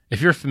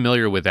If you're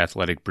familiar with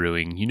Athletic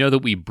Brewing, you know that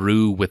we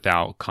brew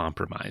without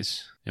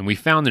compromise. And we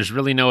found there's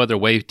really no other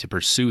way to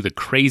pursue the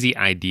crazy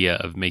idea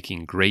of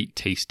making great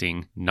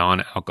tasting,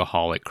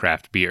 non-alcoholic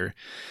craft beer.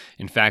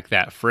 In fact,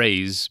 that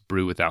phrase,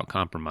 brew without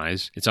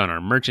compromise, it's on our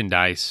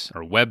merchandise,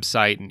 our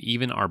website, and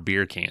even our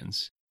beer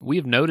cans. We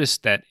have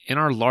noticed that in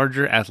our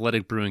larger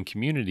athletic brewing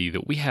community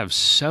that we have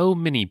so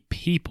many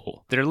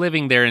people that are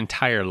living their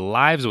entire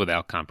lives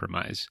without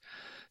compromise.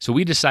 So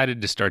we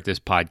decided to start this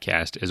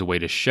podcast as a way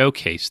to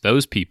showcase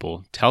those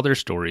people, tell their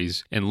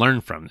stories, and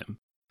learn from them.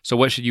 So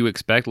what should you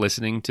expect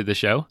listening to the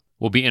show?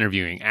 We'll be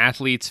interviewing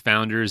athletes,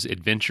 founders,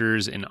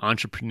 adventurers, and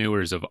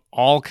entrepreneurs of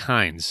all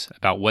kinds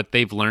about what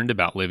they've learned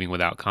about living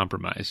without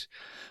compromise.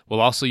 We'll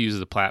also use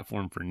the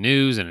platform for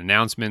news and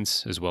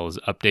announcements, as well as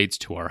updates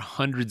to our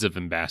hundreds of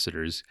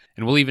ambassadors,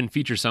 and we'll even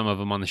feature some of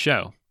them on the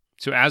show.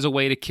 So as a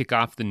way to kick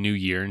off the new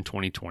year in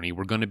 2020,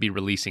 we're going to be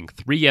releasing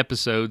 3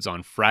 episodes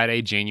on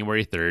Friday,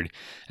 January 3rd,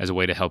 as a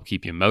way to help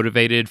keep you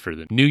motivated for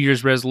the New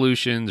Year's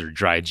resolutions or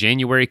dry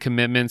January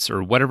commitments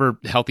or whatever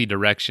healthy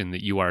direction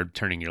that you are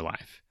turning your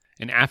life.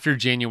 And after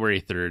January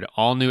 3rd,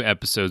 all new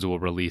episodes will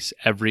release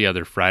every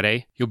other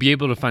Friday. You'll be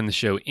able to find the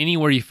show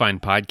anywhere you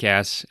find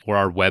podcasts or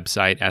our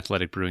website,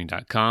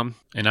 athleticbrewing.com.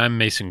 And I'm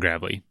Mason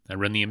Gravely. I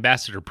run the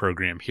ambassador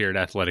program here at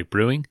Athletic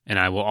Brewing, and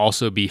I will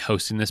also be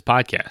hosting this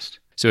podcast.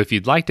 So if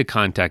you'd like to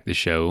contact the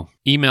show,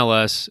 email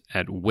us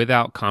at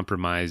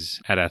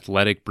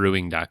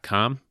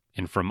withoutcompromise@athleticbrewing.com.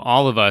 And from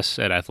all of us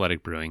at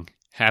Athletic Brewing,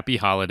 happy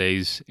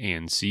holidays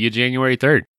and see you January 3rd.